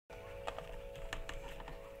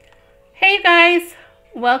Hey you guys,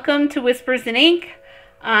 welcome to Whispers in Ink.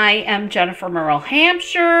 I am Jennifer Merle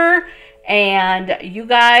Hampshire, and you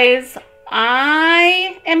guys,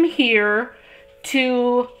 I am here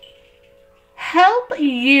to help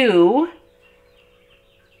you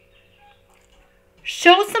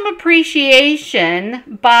show some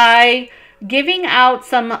appreciation by giving out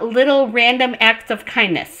some little random acts of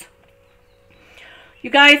kindness.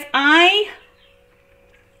 You guys, I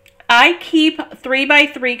keep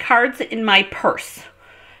 3x3 cards in my purse,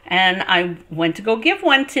 and I went to go give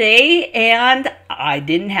one today and I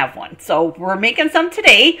didn't have one. So we're making some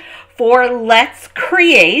today for Let's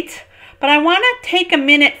Create, but I want to take a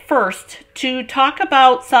minute first to talk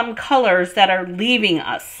about some colors that are leaving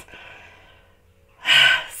us.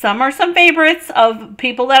 Some are some favorites of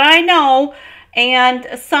people that I know, and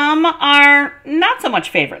some are not so much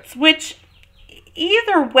favorites, which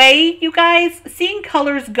either way, you guys, seeing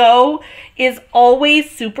colors go is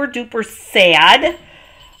always super duper sad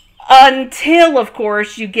until, of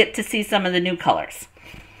course, you get to see some of the new colors.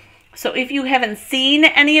 So if you haven't seen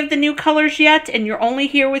any of the new colors yet and you're only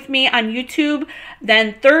here with me on YouTube,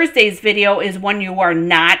 then Thursday's video is one you are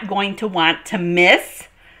not going to want to miss,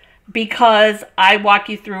 because I walk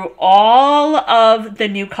you through all of the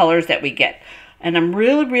new colors that we get. And I'm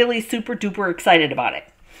really super duper excited about it.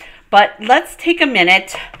 But let's take a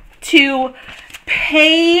minute to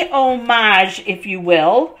pay homage, if you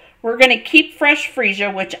will. We're going to keep Fresh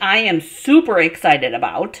Freesia, which I am super excited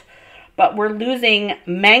about. But we're losing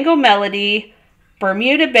Mango Melody,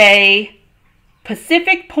 Bermuda Bay,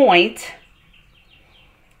 Pacific Point,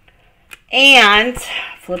 and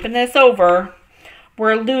flipping this over,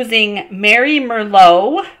 we're losing Mary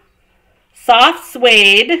Merlot, Soft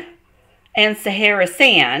Suede, and Sahara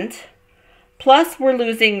Sand. Plus, we're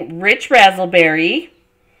losing Rich Razzleberry,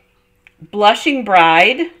 Blushing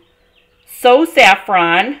Bride, So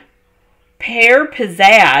Saffron, Pear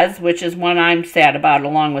Pizzazz, which is one I'm sad about,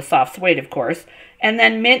 along with Soft Suede, of course, and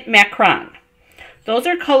then Mint Macron. Those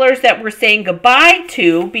are colors that we're saying goodbye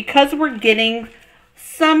to because we're getting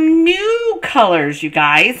some new colors, you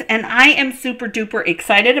guys, and I am super duper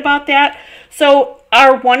excited about that. So,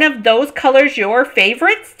 are one of those colors your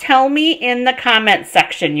favorites? Tell me in the comment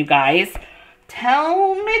section, you guys.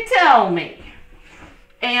 Tell me.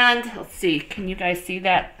 And let's see, can you guys see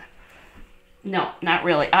that? No, not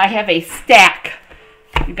really. I have a stack.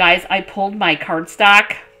 You guys, I pulled my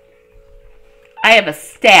cardstock. I have a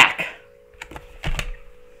stack.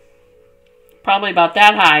 Probably about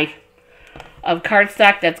that high of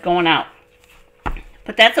cardstock that's going out.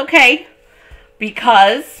 But that's okay,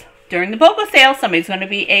 because during the BOGO sale, somebody's going to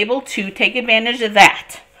be able to take advantage of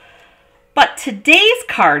that. But today's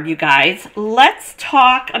card, you guys, let's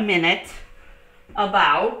talk a minute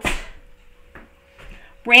about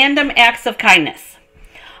random acts of kindness.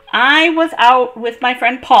 I was out with my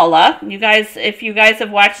friend Paula. You guys, if you guys have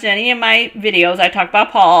watched any of my videos, I talk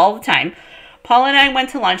about Paula all the time. Paula and I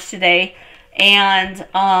went to lunch today, and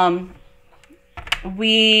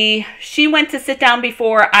she went to sit down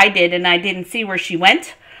before I did, and I didn't see where she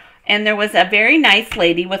went. And there was a very nice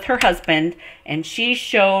lady with her husband, and she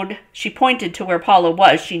pointed to where Paula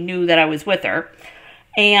was. She knew that I was with her.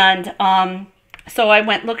 And so I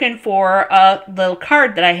went looking for a little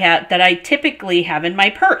card that I typically have in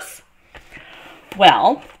my purse.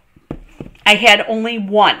 Well, I had only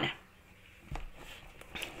one.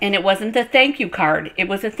 And it wasn't a thank you card. It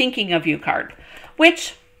was a thinking of you card,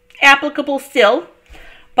 which applicable still.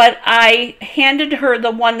 But I handed her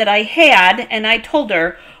the one that I had, and I told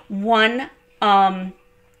her, one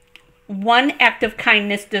act of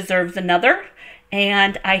kindness deserves another,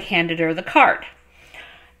 and I handed her the card.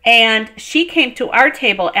 And she came to our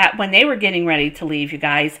table when they were getting ready to leave, you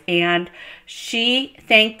guys, and she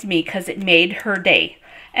thanked me because it made her day.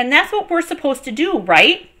 And that's what we're supposed to do,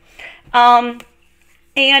 right? And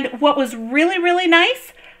what was really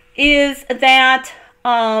nice is that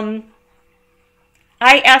I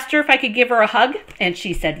asked her if I could give her a hug, and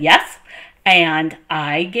she said yes. And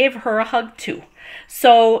I gave her a hug too.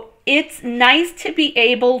 So it's nice to be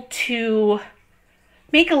able to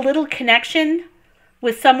make a little connection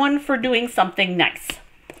with someone for doing something nice.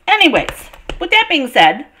 Anyways, with that being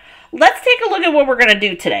said, let's take a look at what we're going to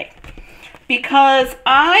do today. Because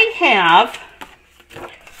I have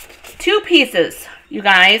two pieces, you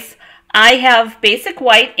guys. I have basic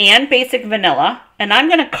white and basic vanilla. And I'm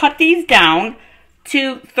going to cut these down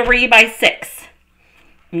to 3x6.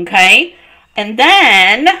 Okay? And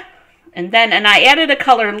I added a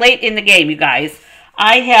color late in the game, you guys.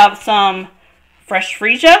 I have some Fresh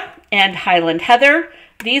Freesia and Highland Heather.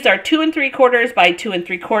 These are 2 3/4 by 2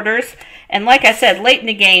 3/4. And like I said, late in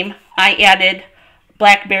the game, I added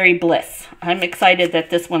Blackberry Bliss. I'm excited that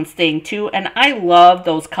this one's staying too, and I love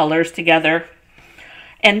those colors together.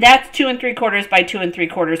 And that's 2 3/4 by 2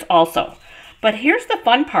 3/4 also. But here's the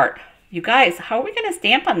fun part. You guys, how are we going to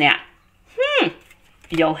stamp on that?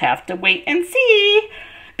 You'll have to wait and see,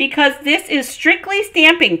 because this is strictly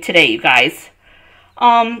stamping today, you guys.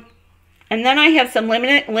 And then I have some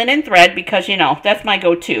linen thread, because, you know, that's my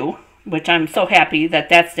go-to, which I'm so happy that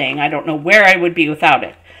that's staying. I don't know where I would be without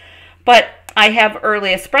it. But I have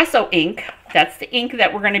Early Espresso ink. That's the ink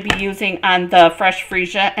that we're going to be using on the Fresh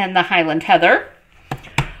Freesia and the Highland Heather.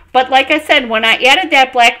 But like I said, when I added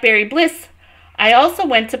that Blackberry Bliss, I also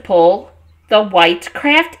went to pull the white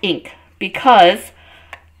craft ink, because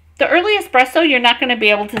the Early Espresso you're not going to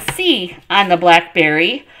be able to see on the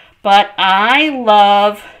Blackberry, but I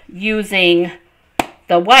love using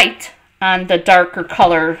the white on the darker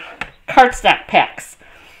color cardstock packs.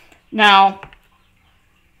 Now,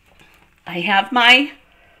 I have my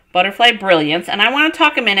Butterfly Brilliance, and I want to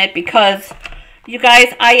talk a minute because, you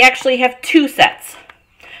guys, I actually have 2 sets.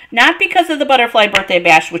 Not because of the Butterfly Birthday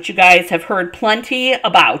Bash, which you guys have heard plenty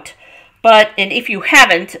about, but, and if you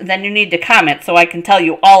haven't, then you need to comment so I can tell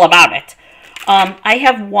you all about it. I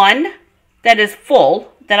have one that is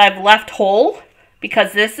full that I've left whole,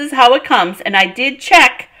 because this is how it comes, and I did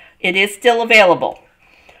check, it is still available.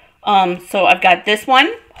 So I've got this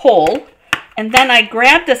one whole, and then I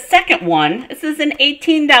grabbed the second one. This is an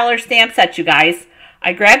 $18 stamp set, you guys.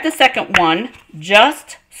 I grabbed the second one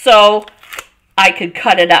just so I could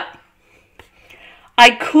cut it up.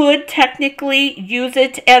 I could technically use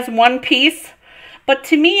it as one piece, but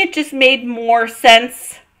to me it just made more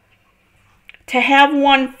sense to have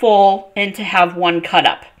one full and to have one cut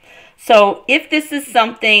up. So if this is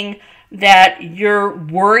something that you're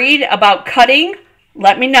worried about cutting,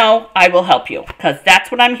 let me know. I will help you, because that's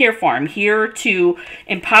what I'm here for. I'm here to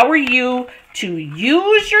empower you to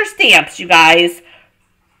use your stamps, you guys,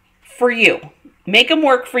 for you. Make them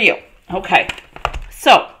work for you. Okay,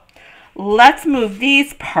 so let's move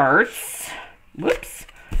these parts. Whoops.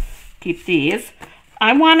 Keep these.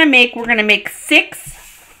 We're going to make 6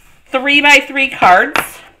 3x3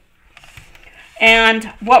 cards. And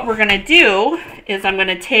what we're going to do is I'm going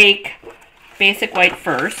to take basic white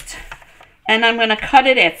first, and I'm going to cut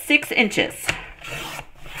it at 6 inches.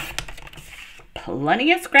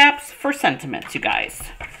 Plenty of scraps for sentiments, you guys.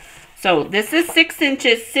 So this is 6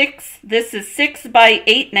 inches, this is 6 by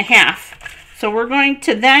 8.5. So we're going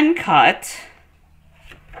to then cut,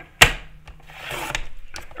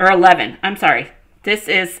 or 11, I'm sorry. This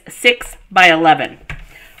is 6 by 11.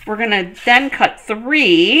 We're going to then cut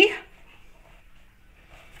 3.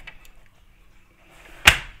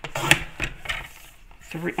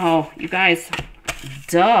 Oh, you guys,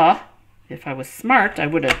 duh. If I was smart, I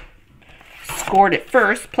would have scored it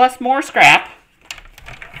first, plus more scrap.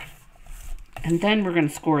 And then we're going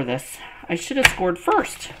to score this. I should have scored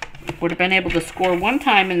first. Would have been able to score one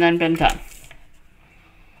time and then been done.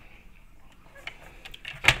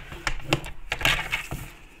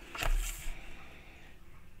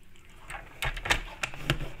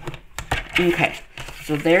 Okay,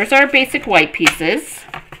 so there's our basic white pieces.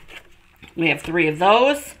 We have 3 of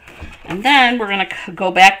those. And then we're going to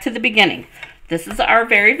go back to the beginning. This is our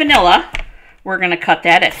very vanilla. We're going to cut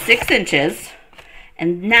that at 6 inches.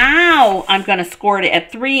 And now I'm going to score it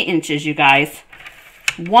at 3 inches, you guys.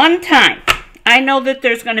 One time. I know that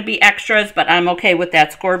there's going to be extras, but I'm okay with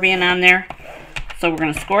that score being on there. So we're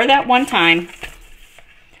going to score that one time.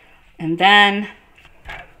 And then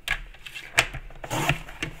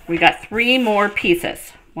we got 3 more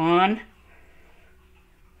pieces. 1,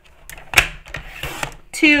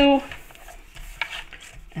 2,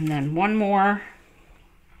 and then 1 more,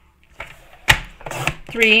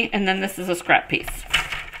 3, and then this is a scrap piece.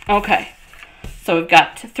 Okay, so we've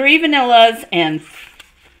got 3 vanillas and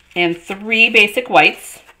 3 basic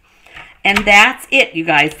whites, and that's it, you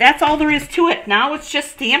guys. That's all there is to it. Now it's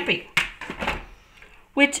just stamping,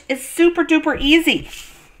 which is super duper easy.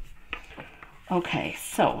 Okay,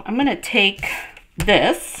 so I'm going to take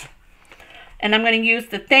this, and I'm going to use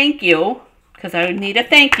the thank you, because I need a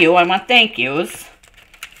thank you. I want thank yous.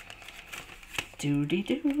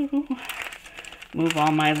 Doo-dee-doo. Move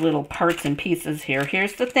all my little parts and pieces here.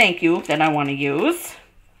 Here's the thank you that I want to use.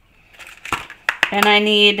 And I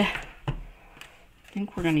need, I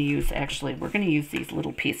think we're going to use, actually, we're going to use these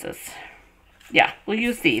little pieces. Yeah, we'll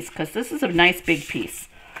use these, because this is a nice big piece.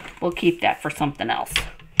 We'll keep that for something else.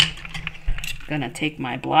 I'm going to take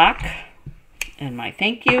my block and my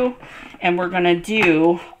thank you, and we're going to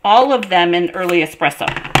do all of them in Early Espresso.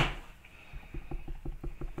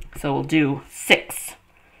 So we'll do 6,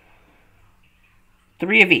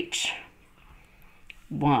 3 of each.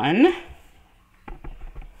 1,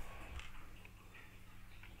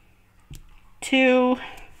 2,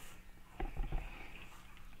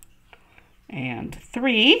 and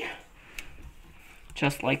 3,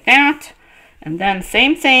 just like that. And then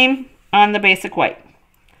same on the basic white.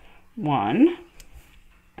 1,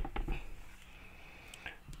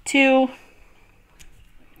 2,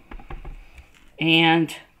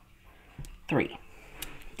 and 3.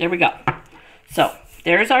 There we go. So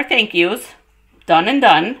there's our thank yous. Done and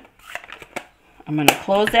done. I'm going to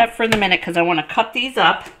close that for the minute because I want to cut these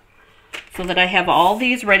up so that I have all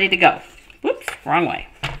these ready to go. Whoops, wrong way.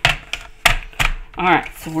 All right,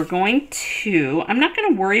 so we're going to, I'm not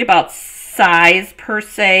going to worry about size per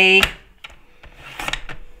se.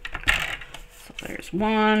 So there's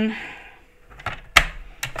 1,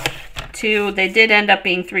 2. They did end up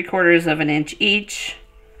being 3/4 of an inch each.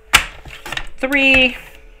 3.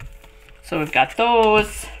 So we've got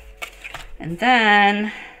those. And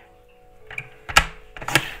then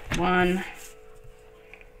 1,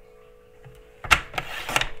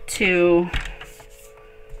 2,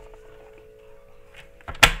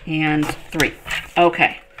 and 3.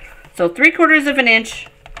 Okay, so 3/4 of an inch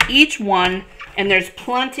each one, and there's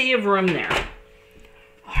plenty of room there.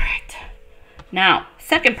 All right, now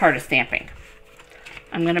second part of stamping.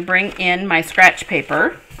 I'm going to bring in my scratch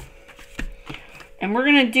paper, and we're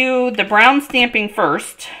going to do the brown stamping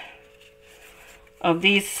first of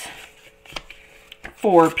these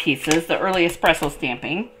 4 pieces, the early espresso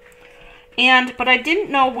stamping. But I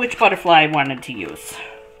didn't know which butterfly I wanted to use.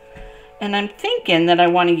 And I'm thinking that I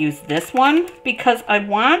want to use this one because I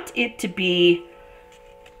want it to be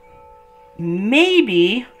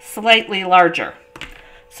maybe slightly larger.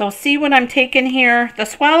 So see what I'm taking here? The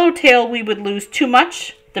swallowtail we would lose too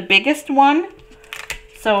much, the biggest one.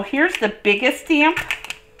 So here's the biggest stamp.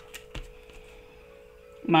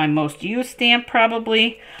 My most used stamp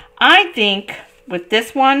probably. I think with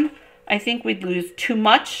this one, I think we'd lose too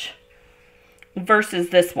much versus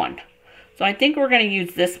this one. So I think we're going to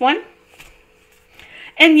use this one.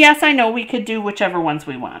 And yes, I know we could do whichever ones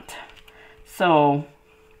we want. So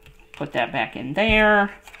put that back in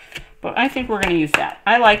there. But I think we're going to use that.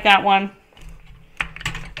 I like that one.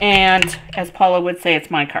 And as Paula would say,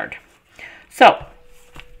 it's my card. So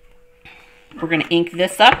we're going to ink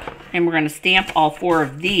this up, and we're going to stamp all 4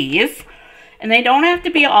 of these. And they don't have to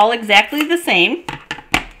be all exactly the same.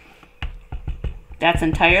 That's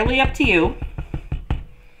entirely up to you.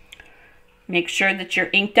 Make sure that you're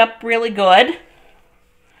inked up really good.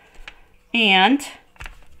 And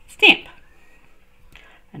stamp.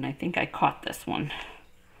 And I think I caught this one.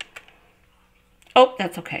 Oh,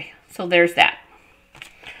 that's okay. So there's that.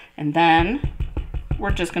 And then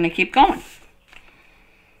we're just going to keep going.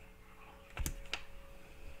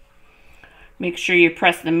 Make sure you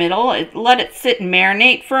press the middle. Let it sit and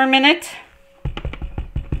marinate for a minute.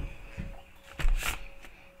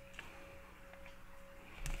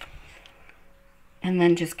 And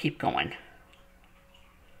then just keep going.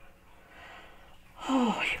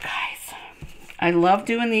 Oh, you guys. I love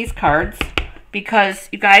doing these cards because,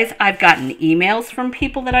 you guys, I've gotten emails from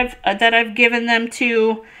people that I've given them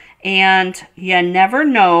to, and you never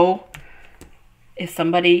know if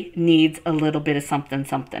somebody needs a little bit of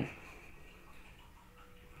something.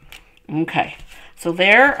 Okay, so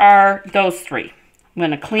there are those 3. I'm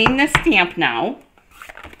going to clean this stamp now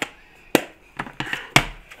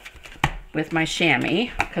with my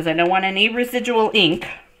chamois because I don't want any residual ink.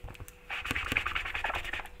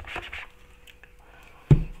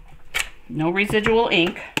 No residual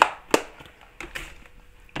ink.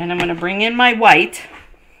 And I'm going to bring in my white.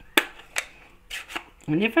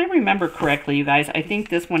 And if I remember correctly, you guys, I think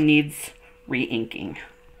this one needs re-inking.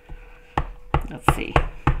 Let's see.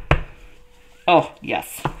 Oh,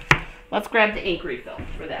 yes. Let's grab the ink refill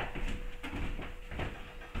for that.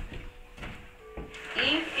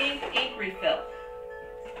 Ink refill.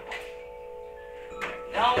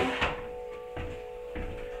 No.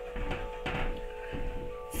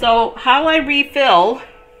 So how I refill,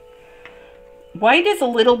 white is a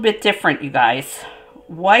little bit different, you guys.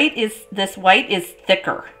 This white is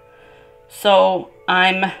thicker. So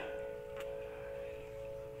I'm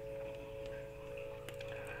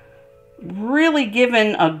really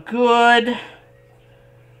giving a good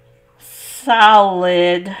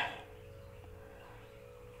solid,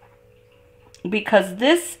 because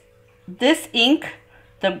this ink,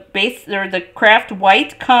 the base or the craft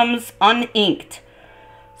white, comes uninked.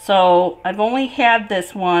 So I've only had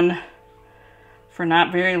this one for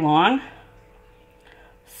not very long.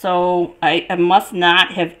 So I must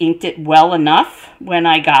not have inked it well enough when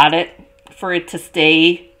I got it for it to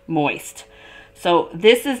stay moist. So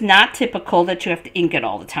this is not typical that you have to ink it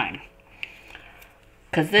all the time,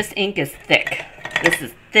 because this ink is thick. This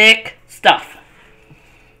is thick stuff.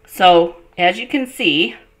 So as you can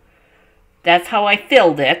see, that's how I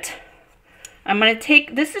filled it. I'm going to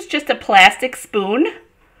take, this is just a plastic spoon,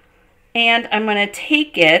 and I'm going to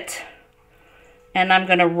take it and I'm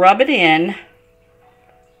going to rub it in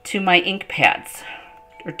to my ink pads,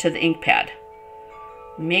 or to the ink pad.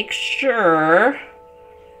 Make sure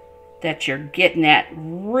that you're getting that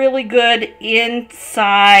really good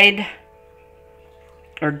inside,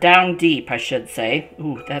 or down deep, I should say.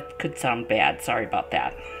 Ooh, that could sound bad. Sorry about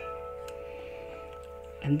that.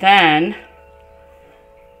 And then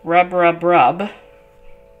rub, rub, rub.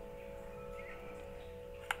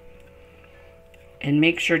 And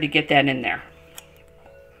make sure to get that in there.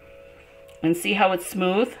 And see how it's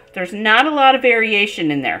smooth? There's not a lot of variation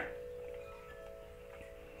in there.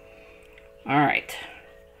 All right.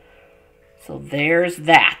 So there's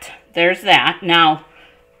that. There's that. Now,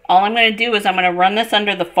 all I'm going to do is I'm going to run this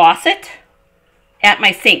under the faucet at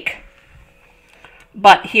my sink.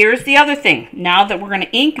 But here's the other thing. Now that we're going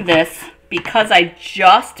to ink this, because I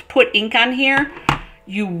just put ink on here,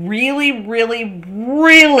 you really, really,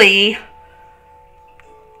 really,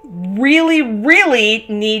 really, really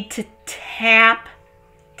need to tap,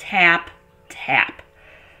 tap, tap.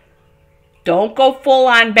 Don't go full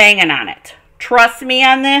on banging on it. Trust me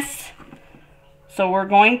on this. So we're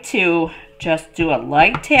going to just do a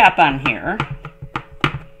light tap on here.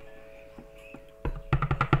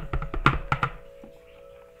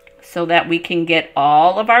 So that we can get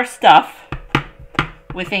all of our stuff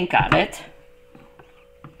with ink on it.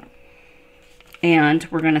 And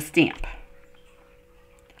we're going to stamp.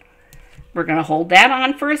 We're going to hold that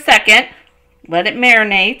on for a second. Let it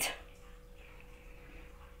marinate.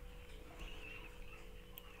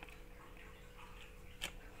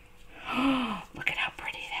 Look at how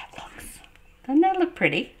pretty that looks. Doesn't that look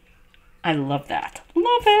pretty? I love that.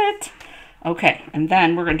 Love it. Okay, and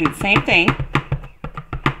then we're going to do the same thing.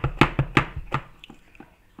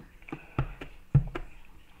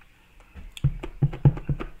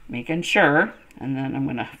 Making sure. And then I'm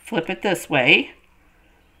going to flip it this way.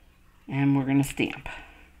 And we're going to stamp.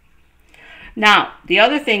 Now, the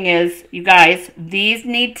other thing is, you guys, these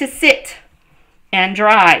need to sit and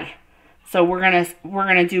dry. So we're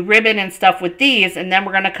gonna do ribbon and stuff with these, and then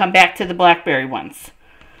we're gonna come back to the blackberry ones.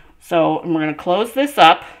 So we're gonna close this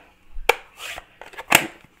up,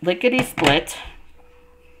 lickety split,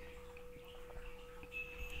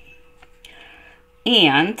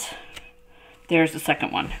 and there's the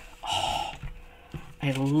second one. Oh,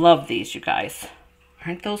 I love these, you guys.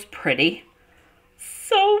 Aren't those pretty?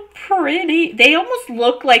 So pretty. They almost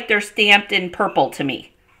look like they're stamped in purple to me.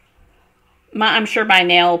 I'm sure my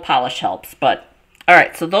nail polish helps, but all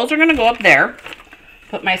right, so those are going to go up there.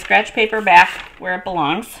 Put my scratch paper back where it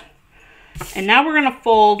belongs. And now we're going to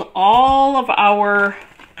fold all of our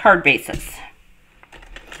card bases.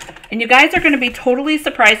 And you guys are going to be totally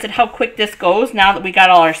surprised at how quick this goes now that we got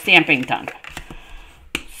all our stamping done.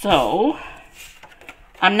 So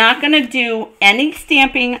I'm not going to do any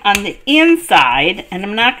stamping on the inside, and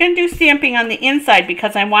I'm not going to do stamping on the inside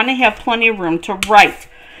because I want to have plenty of room to write.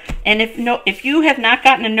 And if you have not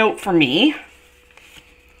gotten a note from me,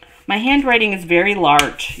 my handwriting is very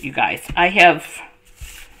large, you guys. I have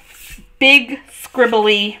big,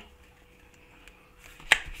 scribbly,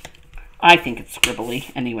 I think it's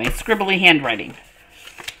scribbly anyway, scribbly handwriting.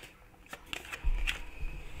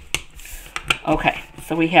 Okay,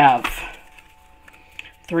 so we have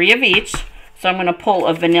 3 of each. So I'm going to pull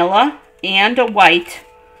a vanilla and a white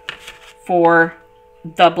for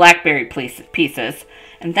the blackberry pieces.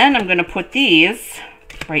 And then I'm going to put these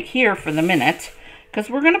right here for the minute, because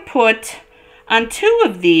we're going to put on 2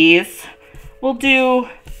 of these, we'll do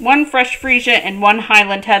 1 fresh freesia and 1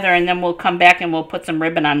 Highland heather, and then we'll come back and we'll put some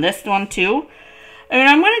ribbon on this one too. And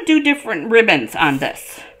I'm going to do different ribbons on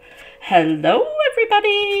this. Hello,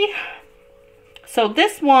 everybody. So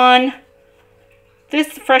this one, this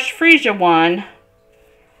fresh freesia one,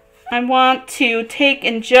 I want to take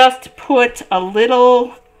and just put a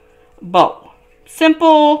little bow.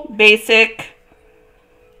 Simple, basic.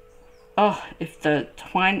 Oh, if the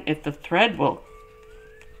thread will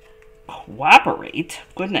cooperate,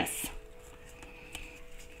 goodness.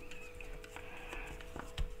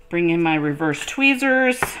 Bring in my reverse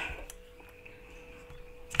tweezers,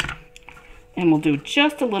 and we'll do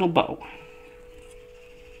just a little bow.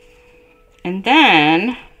 And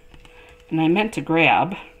then, and I meant to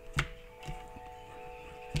grab,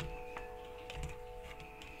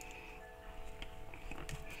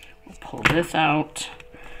 we'll pull this out,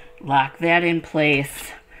 lock that in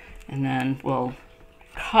place, And then we'll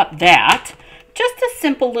cut that. Just a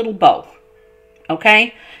simple little bow.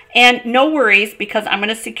 Okay? And no worries, because I'm going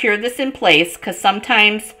to secure this in place, because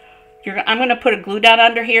sometimes I'm going to put a glue dot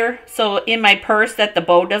under here so in my purse that the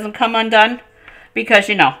bow doesn't come undone, because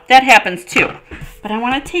you know that happens too. But I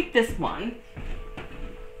want to take this one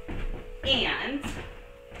and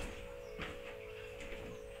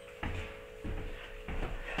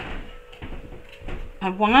I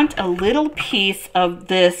want a little piece of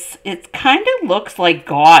this. It kind of looks like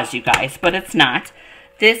gauze, you guys, but it's not.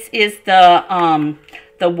 This is the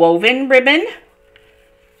woven ribbon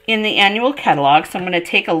in the annual catalog. So I'm going to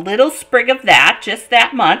take a little sprig of that, just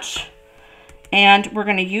that much. And we're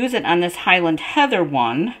going to use it on this Highland Heather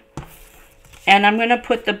one. And I'm going to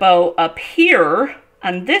put the bow up here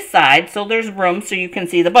on this side so there's room so you can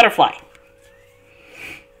see the butterfly.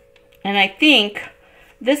 And I think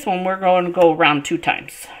this one we're going to go around 2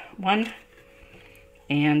 times. 1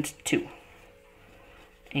 and 2.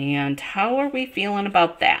 And how are we feeling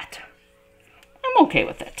about that? I'm okay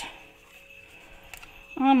with it.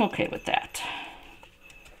 I'm okay with that.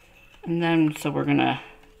 And then, so we're going to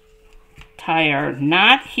tie our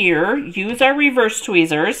knot here. Use our reverse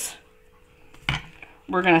tweezers.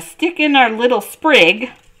 We're going to stick in our little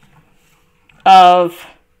sprig of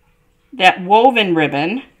that woven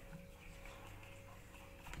ribbon.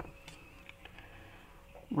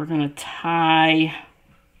 We're going to tie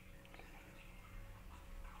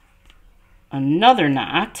another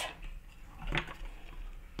knot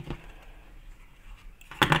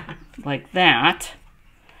like that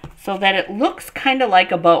so that it looks kind of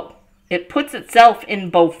like a bow. It puts itself in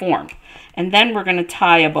bow form. And then we're going to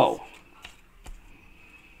tie a bow.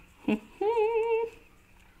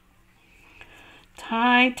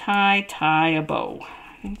 Tie, tie, tie a bow.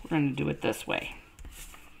 I think we're going to do it this way.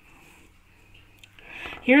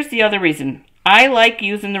 Here's the other reason. I like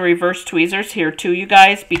using the reverse tweezers here too, you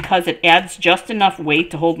guys, because it adds just enough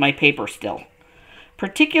weight to hold my paper still.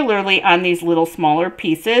 Particularly on these little smaller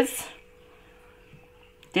pieces.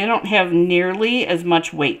 They don't have nearly as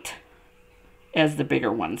much weight as the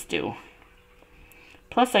bigger ones do.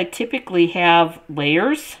 Plus, I typically have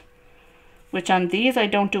layers, which on these I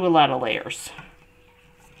don't do a lot of layers.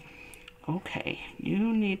 Okay,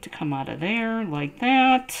 you need to come out of there like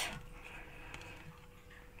that.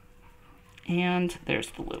 And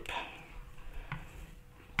there's the loop.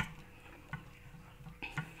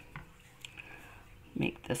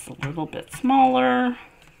 Make this a little bit smaller.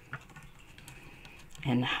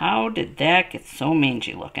 And how did that get so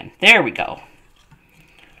mangy looking? There we go.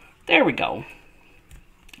 There we go.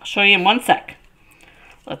 I'll show you in 1 sec.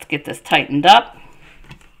 Let's get this tightened up.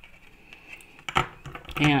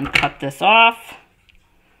 And cut this off.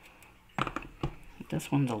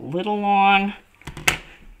 This one's a little long.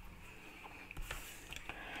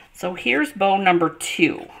 So here's bow number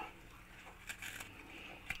 2.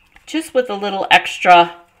 Just with a little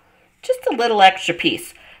extra, just a little extra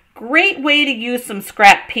piece. Great way to use some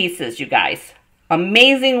scrap pieces, you guys.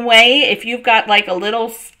 Amazing way if you've got like a little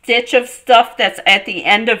stitch of stuff that's at the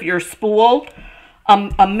end of your spool.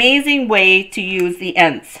 Amazing way to use the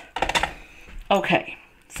ends. Okay,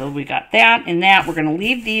 so we got that and that. We're going to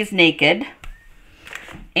leave these naked.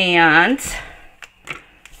 And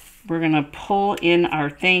we're going to pull in our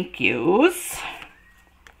thank yous.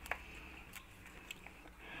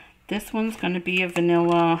 This one's going to be a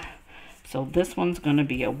vanilla. So this one's going to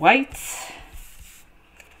be a white.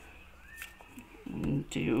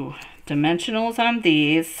 Do dimensionals on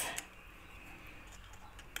these.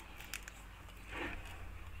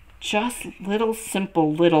 Just little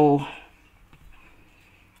simple little.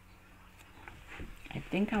 I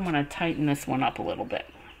think I want to tighten this one up a little bit.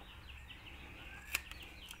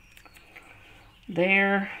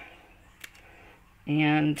 There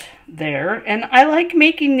and there. And I like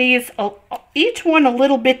making these, each one a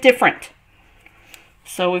little bit different.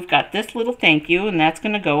 So we've got this little thank you, and that's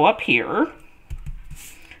going to go up here.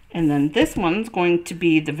 And then this one's going to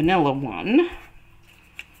be the vanilla one.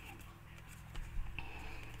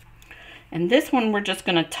 And this one we're just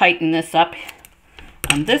going to tighten this up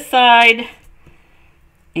on this side.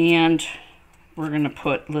 And we're going to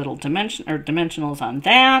put little dimensionals on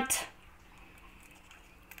that.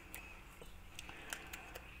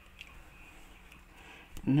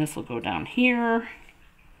 And this will go down here.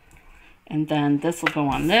 And then this will go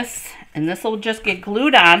on this. And this will just get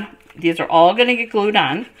glued on. These are all going to get glued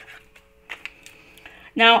on.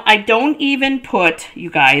 Now, I don't even put, you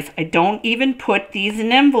guys, I don't even put these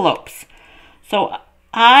in envelopes. So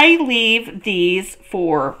I leave these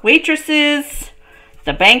for waitresses,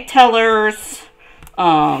 the bank tellers.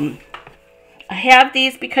 I have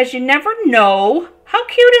these because you never know How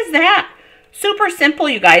cute is that? Super simple,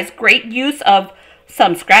 you guys. Great use of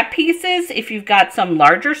some scrap pieces. If you've got some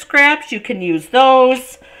larger scraps, you can use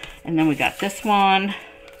those. And then we got this one.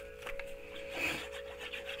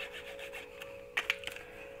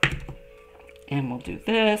 And we'll do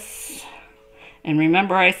this. And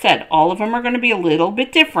remember I said all of them are going to be a little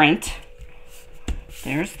bit different.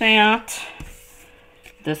 There's that.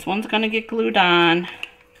 This one's going to get glued on.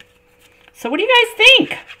 So what do you guys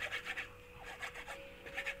think?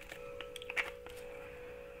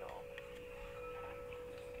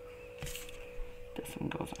 This one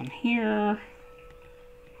goes on here.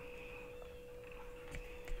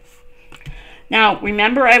 Now,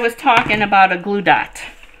 remember I was talking about a glue dot.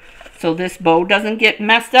 So this bow doesn't get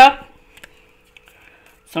messed up.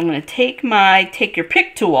 So I'm going to take my Take Your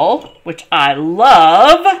Pick tool, which I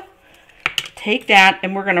love. Take that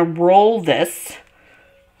and we're going to roll this.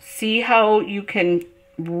 See how you can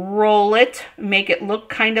roll it, make it look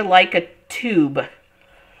kind of like a tube.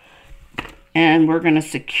 And we're going to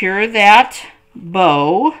secure that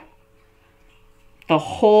bow, the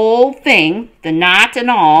whole thing, the knot and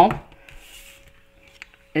all,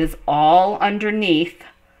 is all underneath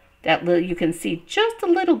that little. You can see just a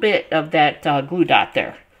little bit of that glue dot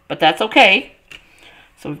there, but that's okay.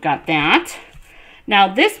 So we've got that.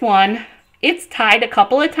 Now this one, it's tied a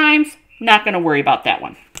couple of times. Not going to worry about that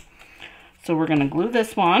one. So we're going to glue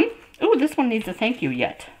this one. Oh, this one needs a thank you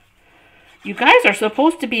yet. You guys are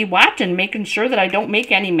supposed to be watching, making sure that I don't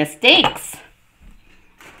make any mistakes.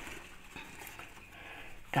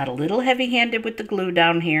 Got a little heavy-handed with the glue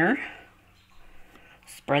down here.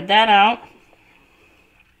 Spread that out.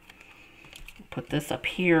 Put this up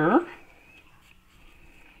here.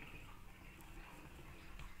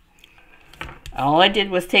 All I did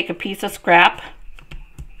was take a piece of scrap.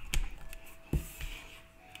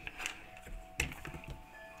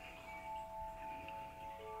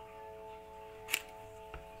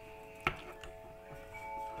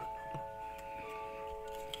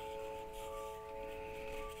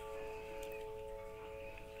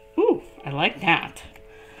 Ooh, I like that.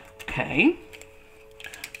 Okay.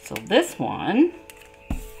 So this one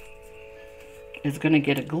is going to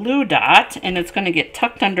get a glue dot and it's going to get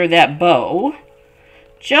tucked under that bow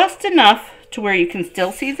just enough to where you can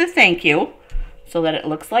still see the thank you so that it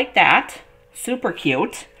looks like that. Super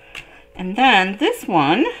cute. And then this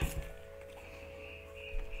one,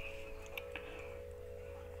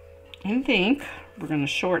 I think we're going to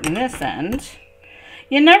shorten this end.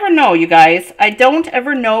 You never know, you guys. I don't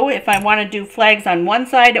ever know if I want to do flags on one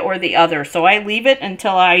side or the other. So I leave it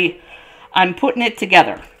until I'm putting it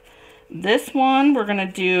together. This one, we're going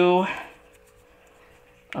to do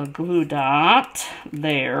a glue dot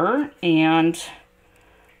there and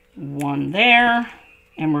one there.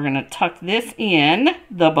 And we're going to tuck this in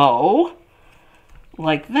the bow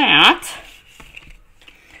like that.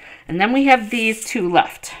 And then we have these two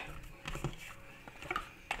left.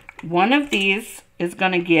 One of these is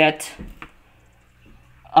going to get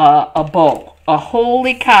a bow, a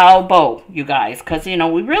holy cow bow, you guys, because, you know,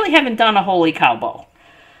 we really haven't done a holy cow bow.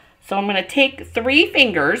 So I'm going to take 3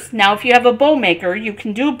 fingers. Now, if you have a bow maker, you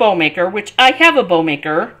can do a bow maker, which I have a bow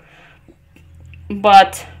maker,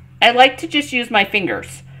 but I like to just use my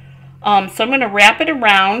fingers. So I'm going to wrap it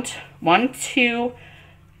around 1, 2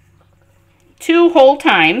 whole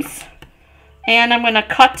times, and I'm going to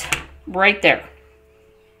cut right there.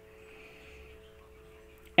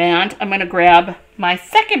 And I'm going to grab my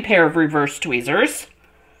second pair of reverse tweezers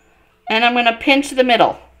and I'm going to pinch the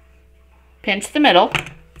middle. Pinch the middle.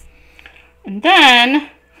 And then,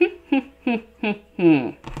 I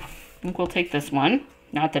think we'll take this one.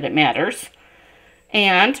 Not that it matters.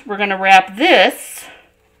 And we're going to wrap this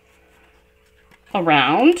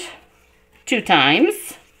around 2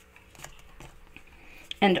 times.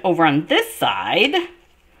 And over on this side,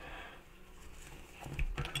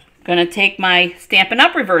 going to take my Stampin'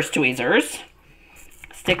 Up! Reverse tweezers,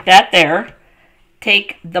 stick that there,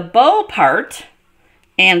 take the bow part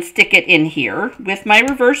and stick it in here with my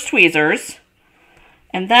reverse tweezers,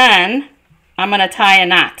 and then I'm going to tie a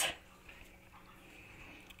knot.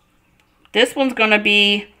 This one's going to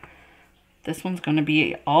be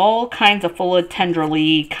all kinds of full of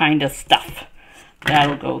tendrily kind of stuff.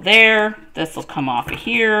 That'll go there, this will come off of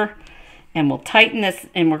here. And we'll tighten this,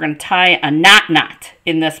 and we're going to tie a knot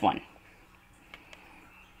in this one.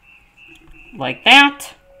 Like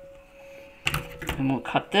that. And we'll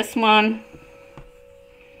cut this one.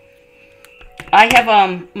 I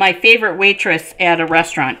have my favorite waitress at a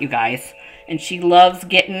restaurant, you guys. And she loves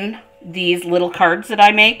getting these little cards that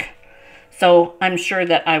I make. So I'm sure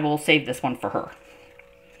that I will save this one for her.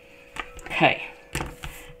 Okay.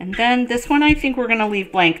 And then this one I think we're going to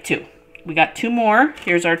leave blank too. We got 2 more.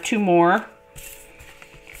 Here's our 2 more.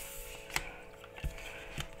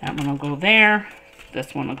 That one will go there.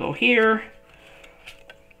 This one will go here.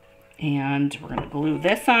 And we're going to glue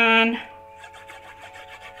this on.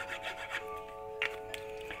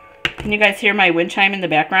 Can you guys hear my wind chime in the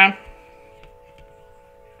background?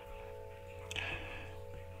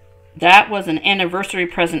 That was an anniversary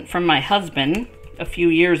present from my husband a few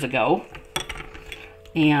years ago.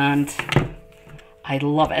 And I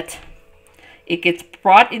love it. It gets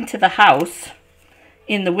brought into the house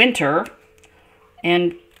in the winter.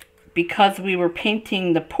 And because we were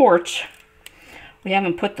painting the porch, we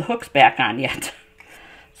haven't put the hooks back on yet.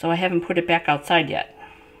 So I haven't put it back outside yet.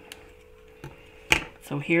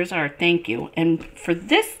 So here's our thank you. And for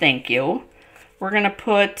this thank you, we're going to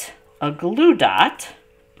put a glue dot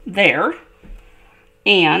there.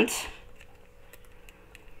 And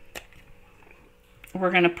we're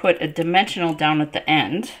going to put a dimensional down at the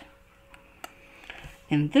end.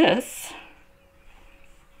 And this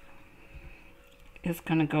is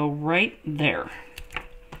going to go right there.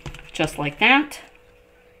 Just like that.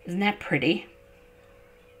 Isn't that pretty?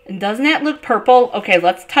 And doesn't that look purple? Okay,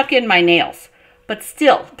 let's tuck in my nails. But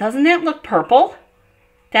still, doesn't that look purple?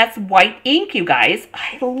 That's white ink, you guys.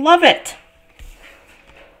 I love it.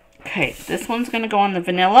 Okay, this one's going to go on the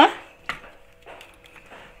vanilla.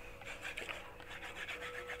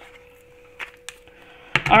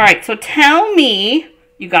 All right, so tell me,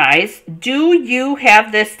 you guys, do you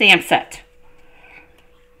have this stamp set?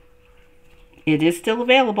 It is still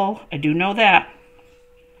available. I do know that.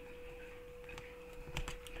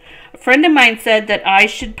 A friend of mine said that I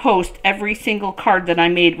should post every single card that I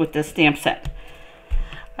made with this stamp set.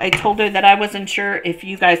 I told her that I wasn't sure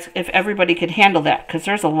if everybody could handle that, because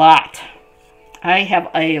there's a lot. I have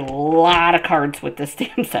a lot of cards with this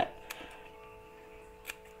stamp set.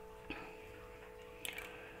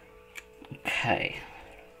 Okay.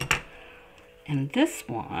 And this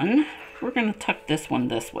one, we're going to tuck this one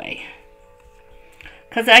this way.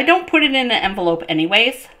 Because I don't put it in an envelope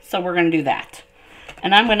anyways, so we're going to do that.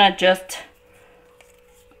 And I'm going to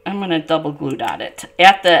double glue dot it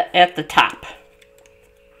at the top.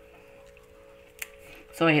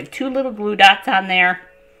 So I have 2 little glue dots on there.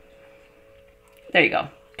 There you go.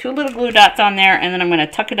 2 little glue dots on there, and then I'm going to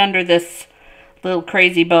tuck it under this little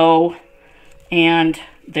crazy bow. And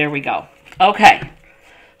there we go. Okay.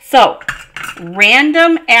 So,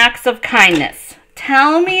 random acts of kindness.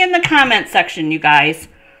 Tell me in the comment section, you guys,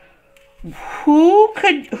 who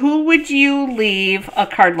would you leave a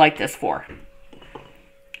card like this for?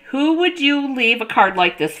 Who would you leave a card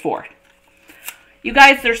like this for? You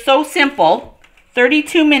guys, they're so simple.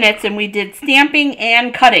 32 minutes and we did stamping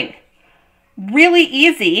and cutting. Really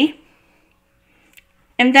easy.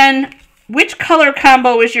 And then, which color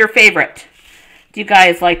combo is your favorite? Do you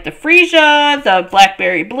guys like the Freesia, the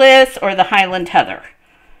Blackberry Bliss, or the Highland Heather?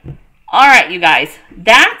 All right, you guys,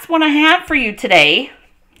 that's what I have for you today.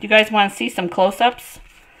 Do you guys want to see some close-ups?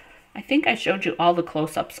 I think I showed you all the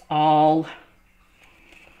close-ups.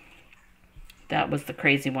 That was the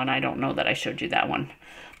crazy one. I don't know that I showed you that one.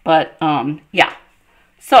 But, yeah.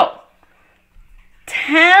 So,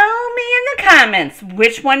 tell me in the comments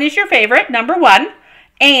which one is your favorite, number 1.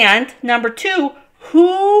 And number 2,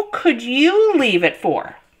 who could you leave it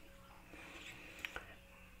for?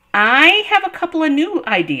 I have a couple of new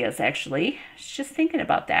ideas, actually. Just thinking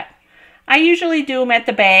about that. I usually do them at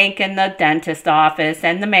the bank and the dentist office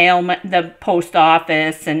and the post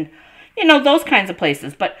office and, you know, those kinds of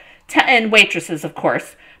places. And waitresses, of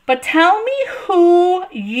course. But tell me who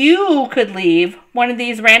you could leave one of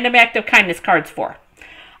these random act of kindness cards for.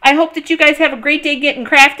 I hope that you guys have a great day getting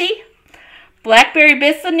crafty. Blackberry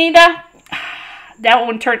Bliss, Anita. That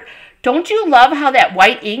one turned... Don't you love how that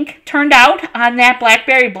white ink turned out on that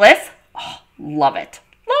Blackberry Bliss? Oh, love it.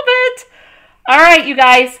 Love it. All right, you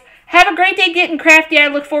guys. Have a great day getting crafty. I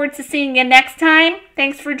look forward to seeing you next time.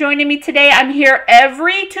 Thanks for joining me today. I'm here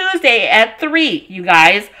every Tuesday at 3, you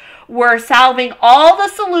guys. We're solving all the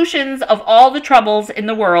solutions of all the troubles in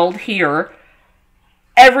the world here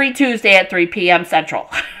every Tuesday at 3 p.m. Central.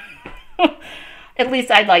 At least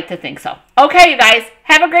I'd like to think so. Okay, you guys.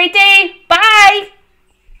 Have a great day. Bye.